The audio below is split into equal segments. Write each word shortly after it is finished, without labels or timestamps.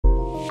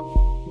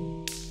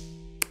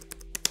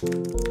Hi,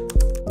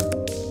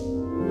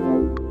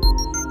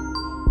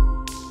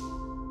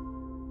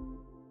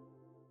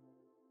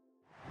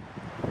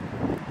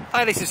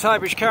 this is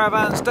Highbridge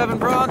Caravans, Devon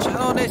branch, and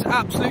on this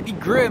absolutely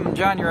grim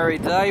January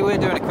day we're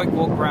doing a quick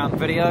walk around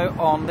video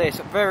on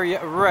this very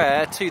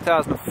rare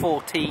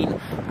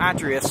 2014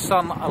 Adria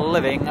Sun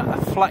Living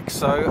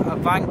Flexo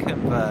van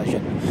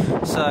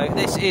conversion. So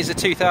this is a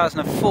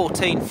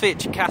 2014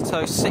 Fiat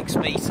Cato 6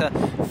 metre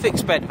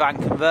fixed bed van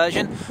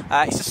conversion.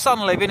 It's a Sun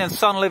Living, and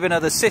Sun Living are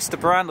the sister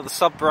brand or the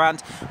sub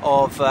brand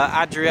of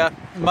Adria.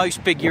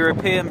 Most big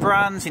European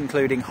brands,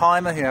 including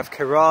Hymer, who have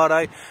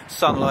Corrado,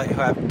 Sunlight,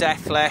 who have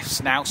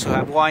Deathless, now also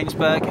have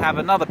Weinsberg, have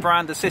another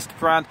brand, a sister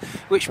brand,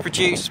 which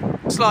produce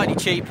slightly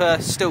cheaper,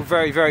 still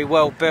very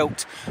well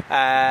built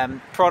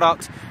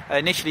product.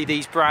 Initially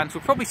these brands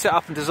were probably set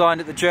up and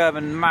designed at the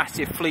German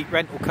massive fleet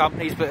rental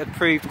companies, but have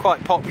proved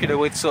quite popular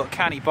with sort of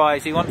canny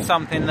buyers who want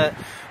something that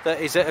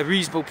is at a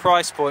reasonable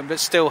price point but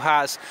still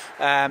has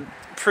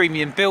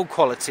premium build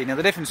quality. Now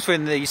the difference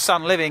between the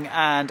Sun Living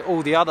and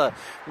all the other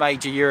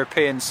major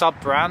European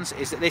sub-brands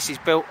is that this is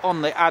built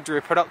on the Adria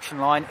production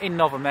line in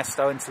Novo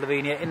Mesto in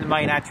Slovenia, in the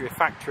main Adria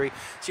factory,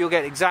 so you'll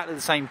get exactly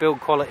the same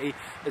build quality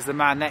as the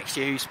man next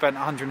to you who spent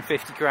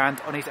 150 grand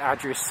on his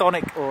Adria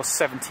Sonic or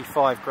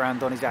 75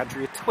 grand on his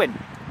Adria Twin.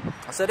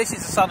 So this is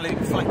a Sun Living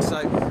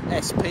Flexo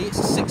SP. It's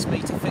a 6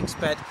 metre fixed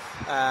bed,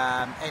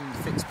 end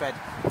fixed bed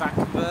van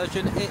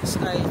conversion. It's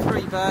a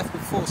 3 berth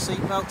with 4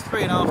 seat belts,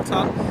 3.5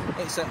 tonne.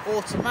 It's an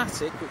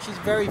automatic, which is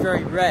very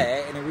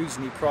rare in a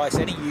reasonably priced.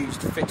 Any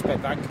used fixed bed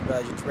van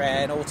conversion is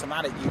rare, and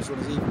automatic used one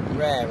is even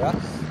rarer.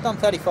 Done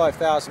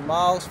 35,000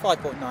 miles,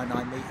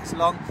 5.99 metres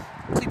long,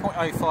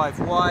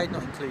 2.05 wide,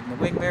 not including the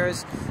wing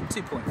mirrors,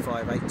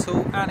 2.58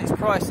 tall, and it's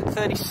priced at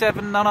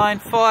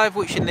 37,995,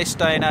 which in this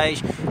day and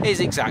age is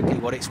exactly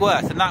what it's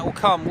worth. And that will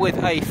come with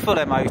a full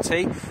MOT,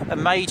 a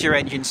major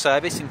engine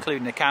service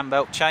including a cam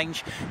belt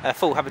change, a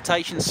full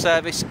habitation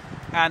service,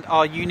 and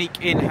our unique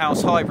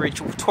in-house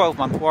Highbridge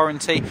 12-month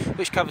warranty,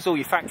 which covers all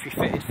your factory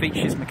fitted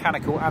features,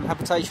 mechanical and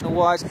habitational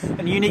wise.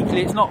 And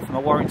uniquely, it's not from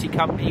a warranty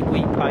company. We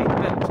pay the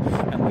bills,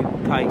 and we will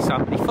pay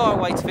somebody far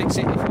away to fix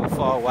it if you're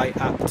far away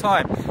at the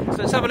time. So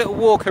let's have a little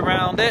walk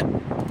around it.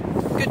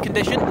 Good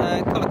condition,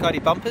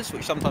 colour-coded bumpers,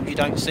 which sometimes you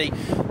don't see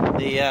on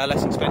the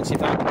less expensive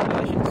van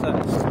conversion, so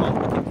it's a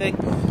smart looking thing.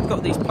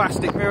 Got these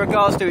plastic mirror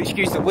guards. Do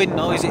excuse the wind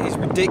noise, it is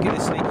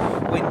ridiculously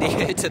windy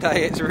here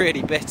today, it's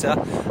really bitter.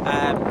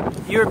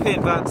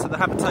 European vans, so the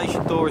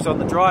habitation door is on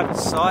the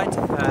driver's side,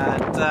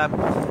 and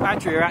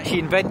Adria actually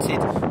invented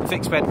the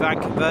fixed bed van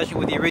conversion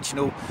with the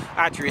original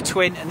Adria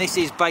Twin, and this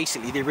is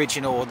basically the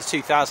original, or the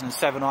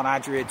 2007 on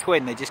Adria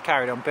Twin. They just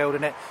carried on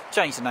building it,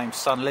 changed the name to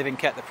Sun Living,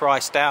 kept the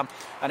price down,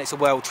 and it's a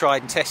well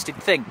tried and tested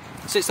thing.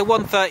 So it's a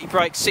 130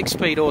 brake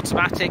 6-speed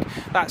automatic.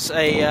 That's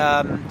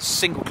a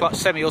single clutch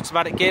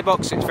semi-automatic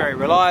gearbox, so it's very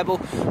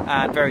reliable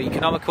and very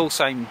economical,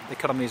 same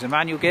economy as a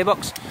manual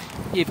gearbox.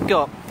 You've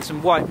got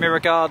some white mirror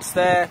guards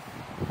there.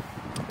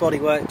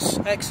 Bodywork's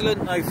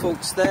excellent, no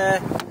faults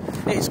there.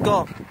 It's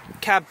got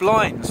cab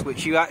blinds,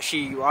 which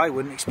I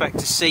wouldn't expect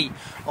to see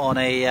on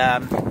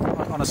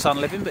a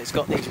Sun Living, but it's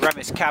got these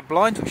Remis cab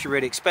blinds, which are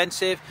really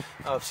expensive.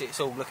 Obviously it's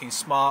all looking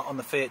smart on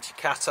the Fiat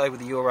Cato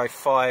with the Euro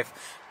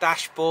 5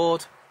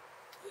 dashboard.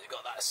 You've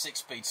got that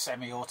 6-speed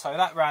semi-auto.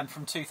 That ran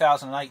from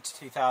 2008 to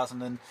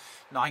 2019.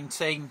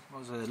 It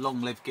was a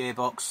long-lived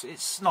gearbox.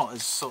 It's not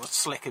as sort of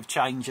slick of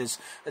change as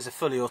a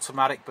fully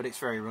automatic, but it's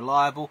very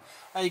reliable.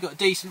 You've got a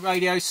decent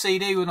radio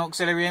CD with an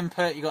auxiliary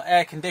input. You've got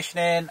air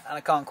conditioning, and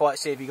I can't quite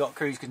see if you've got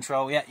cruise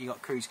control yet. You've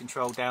got cruise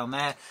control down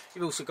there.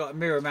 You've also got a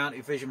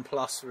mirror-mounted Vision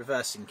Plus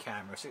reversing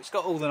camera. So it's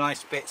got all the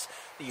nice bits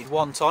that you'd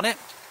want on it.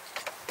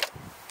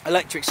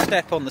 Electric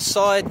step on the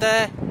side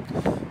there.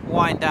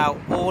 Wind out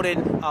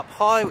awning up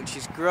high, which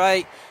is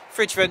great.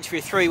 Fridge vent for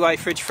your 3-way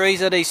fridge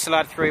freezer. These still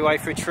had 3-way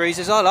fridge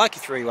freezers. I like a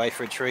 3-way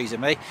fridge freezer,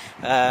 me.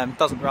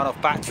 Doesn't run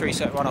off battery,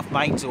 so it run off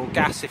mains or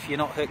gas if you're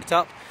not hooked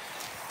up.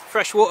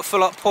 Fresh water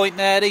fill up point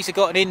there. These have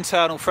got an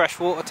internal fresh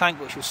water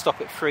tank which will stop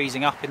it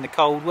freezing up in the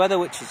cold weather,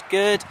 which is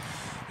good.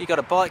 You've got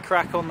a bike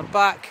rack on the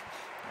back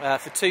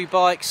for 2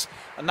 bikes,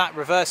 and that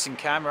reversing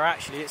camera,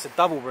 actually it's a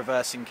double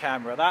reversing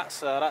camera.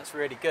 That's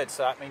really good.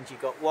 So that means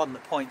you've got one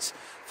that points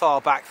far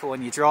back for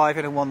when you're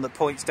driving and one that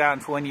points down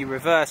for when you're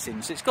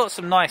reversing. So it's got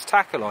some nice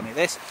tackle on it,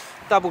 this.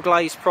 Double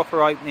glazed,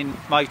 proper opening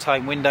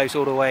motone windows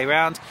all the way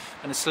around,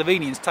 and the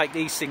Slovenians take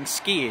these things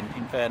skiing,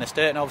 in fairness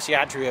to it. And obviously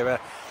Adria are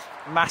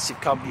a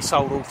massive company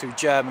sold all through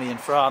Germany and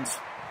France,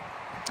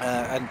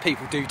 and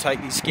people do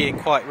take these skiing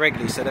quite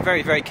regularly, so they're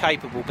very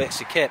capable bits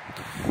of kit.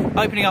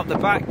 Opening up the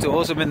back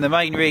doors, I mean, the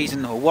main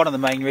reason, or one of the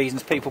main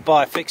reasons people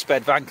buy a fixed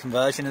bed van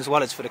conversion, as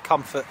well as for the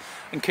comfort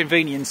and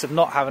convenience of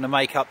not having to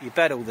make up your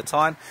bed all the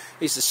time,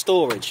 is the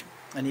storage.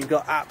 And you've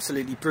got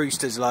absolutely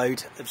Brewster's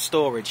load of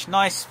storage.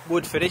 Nice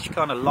wood finish,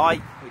 kind of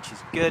light, which is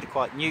good,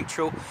 quite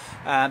neutral.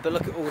 But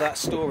look at all that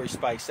storage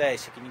space there.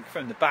 So you can,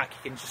 from the back,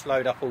 you can just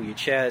load up all your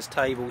chairs,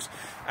 tables,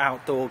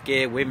 outdoor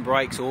gear,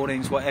 windbreaks,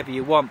 awnings, whatever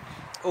you want.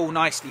 All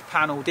nicely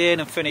panelled in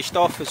and finished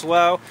off as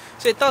well.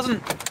 So it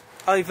doesn't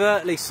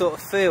overtly sort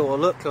of feel or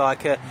look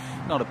like a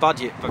not a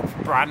budget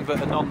brand,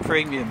 but a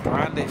non-premium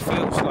brand. It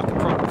feels like a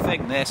proper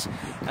thing, this.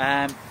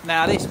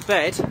 Now this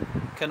bed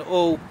can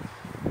all,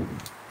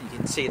 you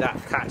can see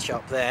that catch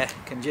up there,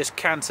 can just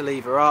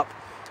cantilever up,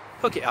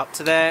 hook it up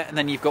to there, and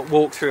then you've got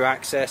walk-through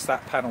access.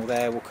 That panel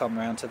there will come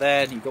around to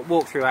there, and you've got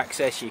walk-through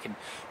access. You can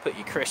put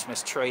your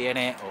Christmas tree in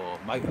it, or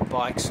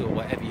motorbikes, or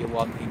whatever you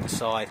want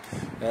inside,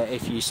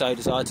 if you so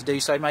desire to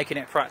do so, making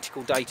it a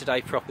practical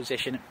day-to-day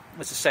proposition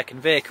as a second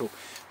vehicle.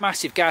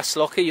 Massive gas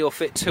locker. You'll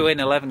fit 2 in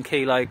 11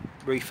 kilo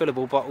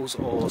refillable bottles,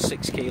 or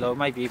 6 kilo,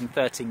 maybe even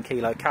 13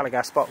 kilo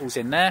Calagas bottles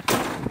in there.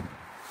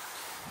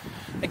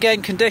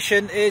 Again,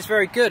 condition is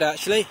very good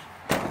actually.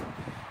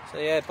 So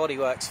yeah,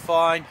 bodywork's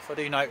fine. If I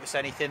do notice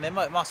anything, there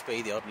must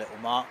be the odd little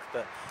mark,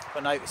 but if I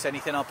notice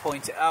anything, I'll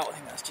point it out. I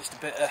think that's just a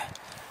bit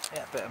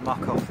of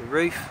muck off the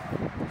roof.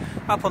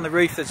 Up on the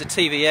roof there's a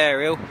TV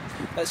aerial.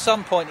 At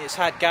some point it's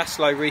had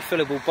gas-low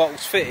refillable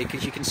bottles fitted,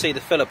 because you can see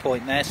the filler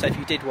point there, so if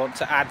you did want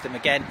to add them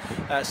again,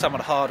 some of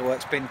the hard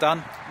work's been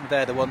done.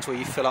 They're the ones where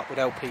you fill up with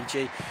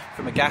LPG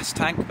from a gas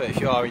tank, but if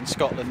you are in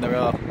Scotland there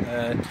are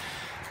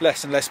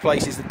less and less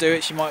places that do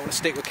it, so you might want to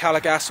stick with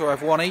Calagas or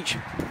have one each.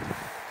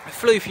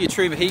 Flue for your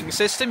Truma heating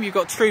system. You've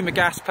got Truma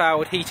gas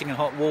powered heating and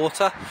hot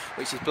water,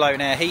 which is blown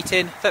air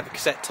heating. 30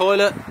 cassette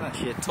toilet, that's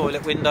your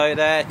toilet window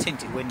there,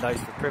 tinted windows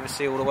for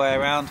privacy all the way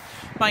around.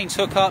 Mains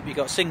hookup, you've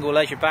got single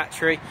leisure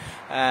battery,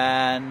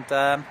 and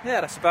yeah,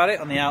 that's about it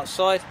on the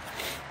outside.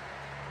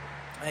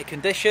 Air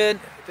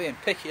condition, being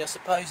picky I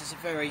suppose, is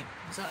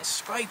that a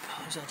scrape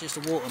or is that just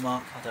a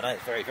watermark? I don't know,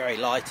 it's very, very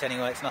light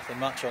anyway, it's nothing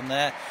much on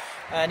there.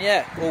 And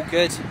yeah, all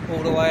good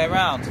all the way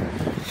around.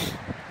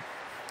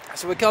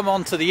 So we come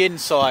on to the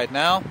inside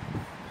now.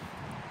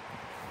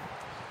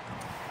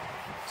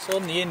 So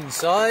on the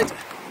inside,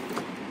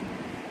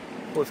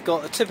 we've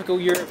got a typical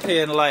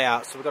European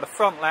layout. So we've got a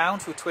front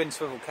lounge with twin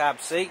swivel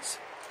cab seats.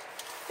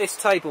 This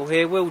table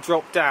here will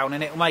drop down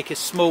and it will make a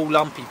small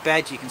lumpy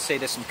bed. You can see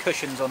there's some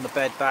cushions on the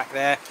bed back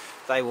there.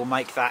 They will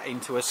make that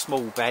into a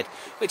small bed,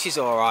 which is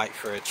alright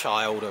for a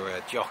child or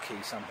a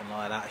jockey, something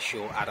like that. A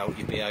short adult,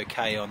 you'd be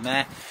okay on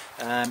there.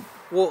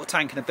 Water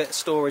tank and a bit of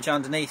storage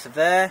underneath of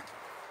there.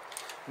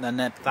 And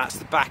then that's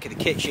the back of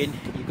the kitchen.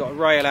 You've got a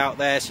rail out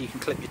there so you can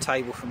clip your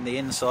table from the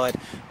inside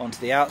onto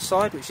the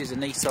outside, which is a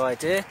neat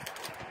idea.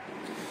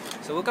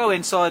 So we'll go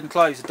inside and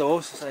close the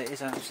doors, so it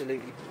is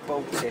absolutely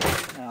bolted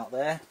out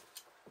there.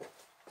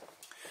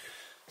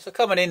 So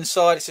coming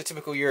inside, it's a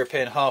typical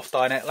European half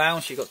dinette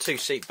lounge. You've got 2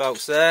 seat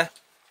belts there.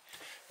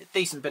 A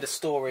decent bit of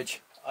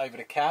storage over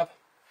the cab.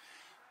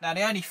 Now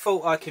the only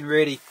fault I can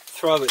really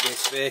throw at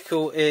this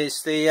vehicle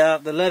is the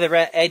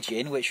leatherette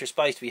edging, which was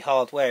supposed to be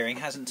hard wearing,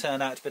 hasn't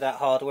turned out to be that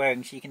hard wearing,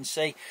 as you can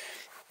see.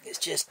 It's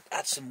just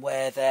had some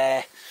wear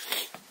there.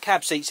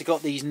 Cab seats have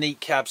got these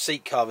neat cab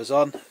seat covers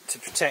on to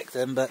protect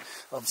them, but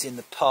obviously in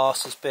the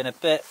past there's been a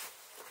bit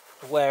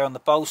of wear on the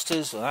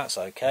bolsters. Well, that's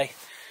okay.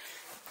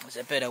 There's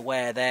a bit of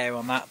wear there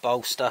on that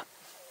bolster.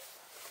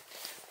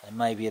 And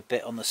maybe a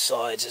bit on the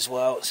sides as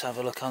well. Let's have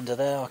a look under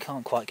there. I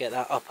can't quite get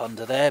that up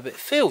under there, but it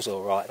feels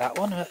alright, that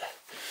one. But,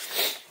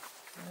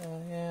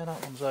 yeah,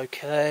 that one's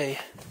okay.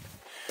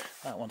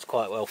 That one's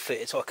quite well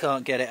fitted, so I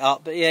can't get it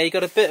up. But yeah, you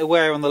got a bit of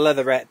wear on the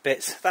leatherette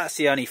bits. That's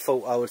the only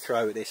fault I would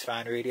throw at this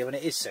van, really. I mean,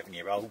 it is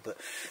 7-year-old, but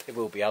there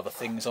will be other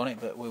things on it.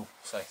 But we'll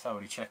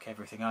thoroughly check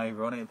everything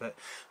over on it. But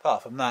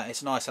apart from that,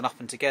 it's nice and up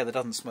and together.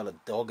 Doesn't smell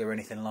of dog or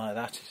anything like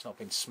that. It's not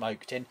been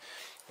smoked in.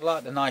 I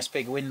like the nice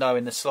big window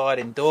in the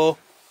sliding door.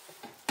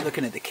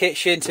 Looking at the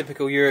kitchen,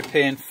 typical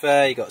European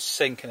fare. You've got a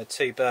sink and a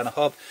 2-burner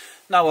hob.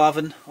 No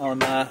oven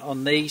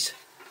on these.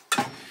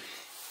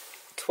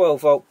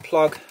 12-volt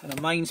plug and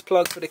a mains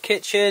plug for the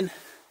kitchen.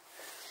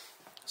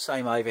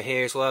 Same over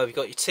here as well. You've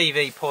got your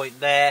TV point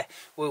there.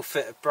 We'll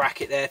fit a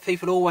bracket there.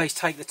 People always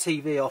take the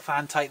TV off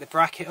and take the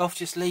bracket off.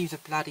 Just leave the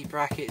bloody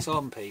brackets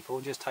on, people,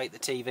 and just take the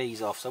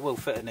TVs off. So we'll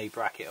fit a new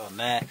bracket on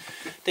there.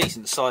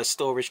 Decent sized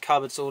storage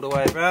cupboards all the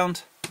way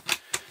around.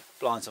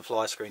 Blinds and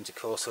fly screens, of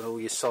course, on all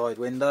your side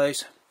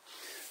windows.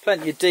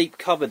 Plenty of deep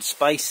cupboard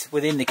space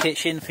within the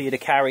kitchen for you to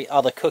carry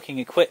other cooking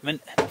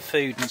equipment,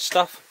 food and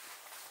stuff.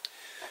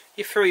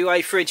 Your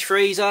 3-way fridge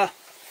freezer,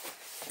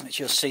 which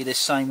you'll see this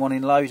same one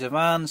in loads of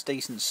vans,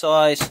 decent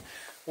size.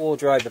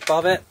 Wardrobe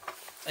above it,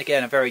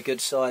 again a very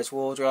good size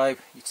wardrobe.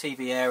 Your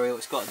TV aerial,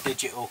 it's got a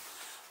digital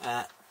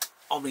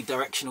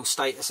omnidirectional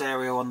status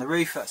aerial on the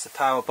roof. That's the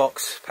power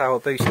box, power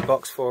booster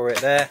box for it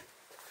there.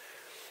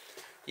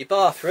 Your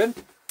bathroom.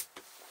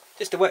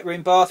 Just a wet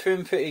room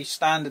bathroom, pretty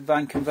standard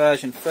van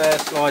conversion fare.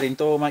 Sliding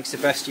door makes the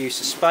best use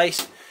of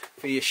space.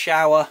 For your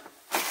shower,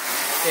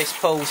 this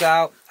pulls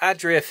out.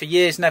 Adria for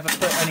years never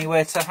put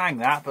anywhere to hang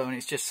that, but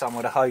it's just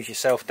somewhere to hose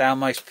yourself down.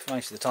 Most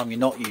of the time you're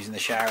not using the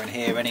shower in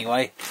here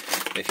anyway.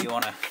 If you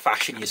want to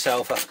fashion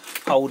yourself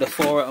a holder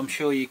for it, I'm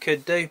sure you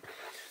could do.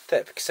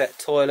 30 cassette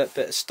toilet,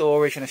 bit of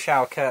storage, and a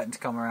shower curtain to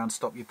come around to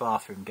stop your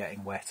bathroom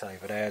getting wet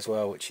over there as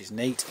well, which is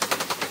neat.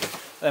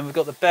 Then we've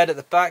got the bed at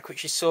the back,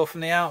 which you saw from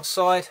the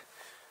outside.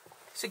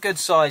 It's a good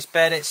sized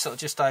bed. It's sort of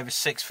just over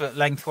 6 foot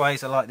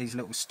lengthways. I like these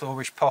little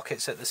storage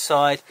pockets at the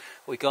side.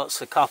 We got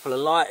a couple of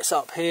lights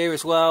up here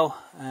as well,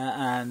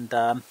 and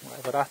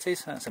whatever that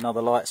is, that's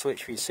another light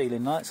switch for your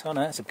ceiling lights. Oh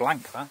no, it's a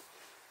blank, that.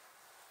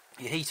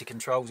 Your heater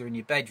controls are in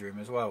your bedroom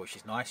as well, which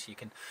is nice. You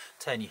can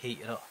turn your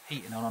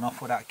heating on and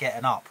off without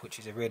getting up, which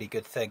is a really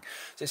good thing.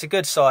 So it's a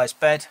good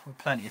sized bed with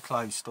plenty of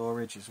clothes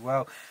storage as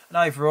well. And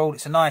overall,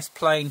 it's a nice,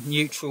 plain,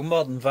 neutral,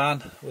 modern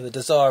van with a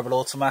desirable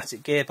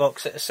automatic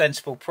gearbox at a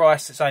sensible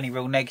price. Its only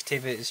real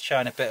negative is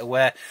showing a bit of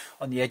wear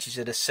on the edges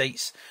of the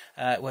seats.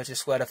 Where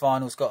the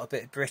vinyl's got a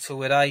bit brittle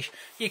with age.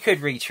 You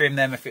could retrim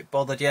them if it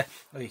bothered you,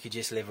 or you could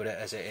just live with it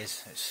as it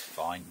is. It's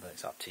fine, but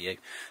it's up to you.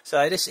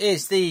 So this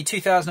is the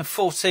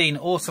 2014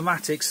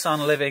 automatic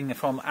Sun Living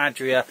from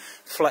Adria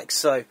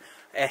Flexo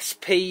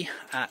SP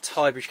at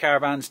Highbridge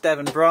Caravans,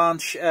 Devon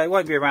branch. It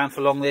won't be around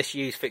for long. This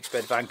used fixed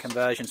bed van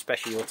conversion,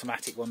 especially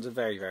automatic ones, are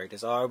very, very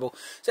desirable.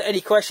 So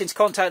any questions,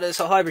 contact us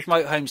at Highbridge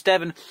Motorhomes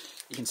Devon.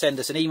 You can send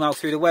us an email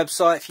through the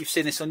website. If you've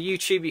seen this on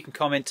YouTube, you can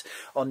comment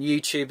on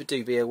YouTube. But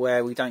do be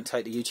aware, we don't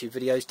take the YouTube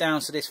videos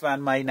down, so this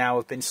van may now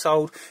have been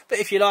sold. But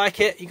if you like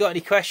it, you got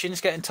any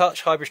questions, get in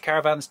touch. Highbridge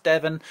Caravans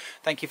Devon.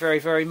 Thank you very,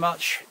 very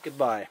much.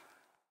 Goodbye.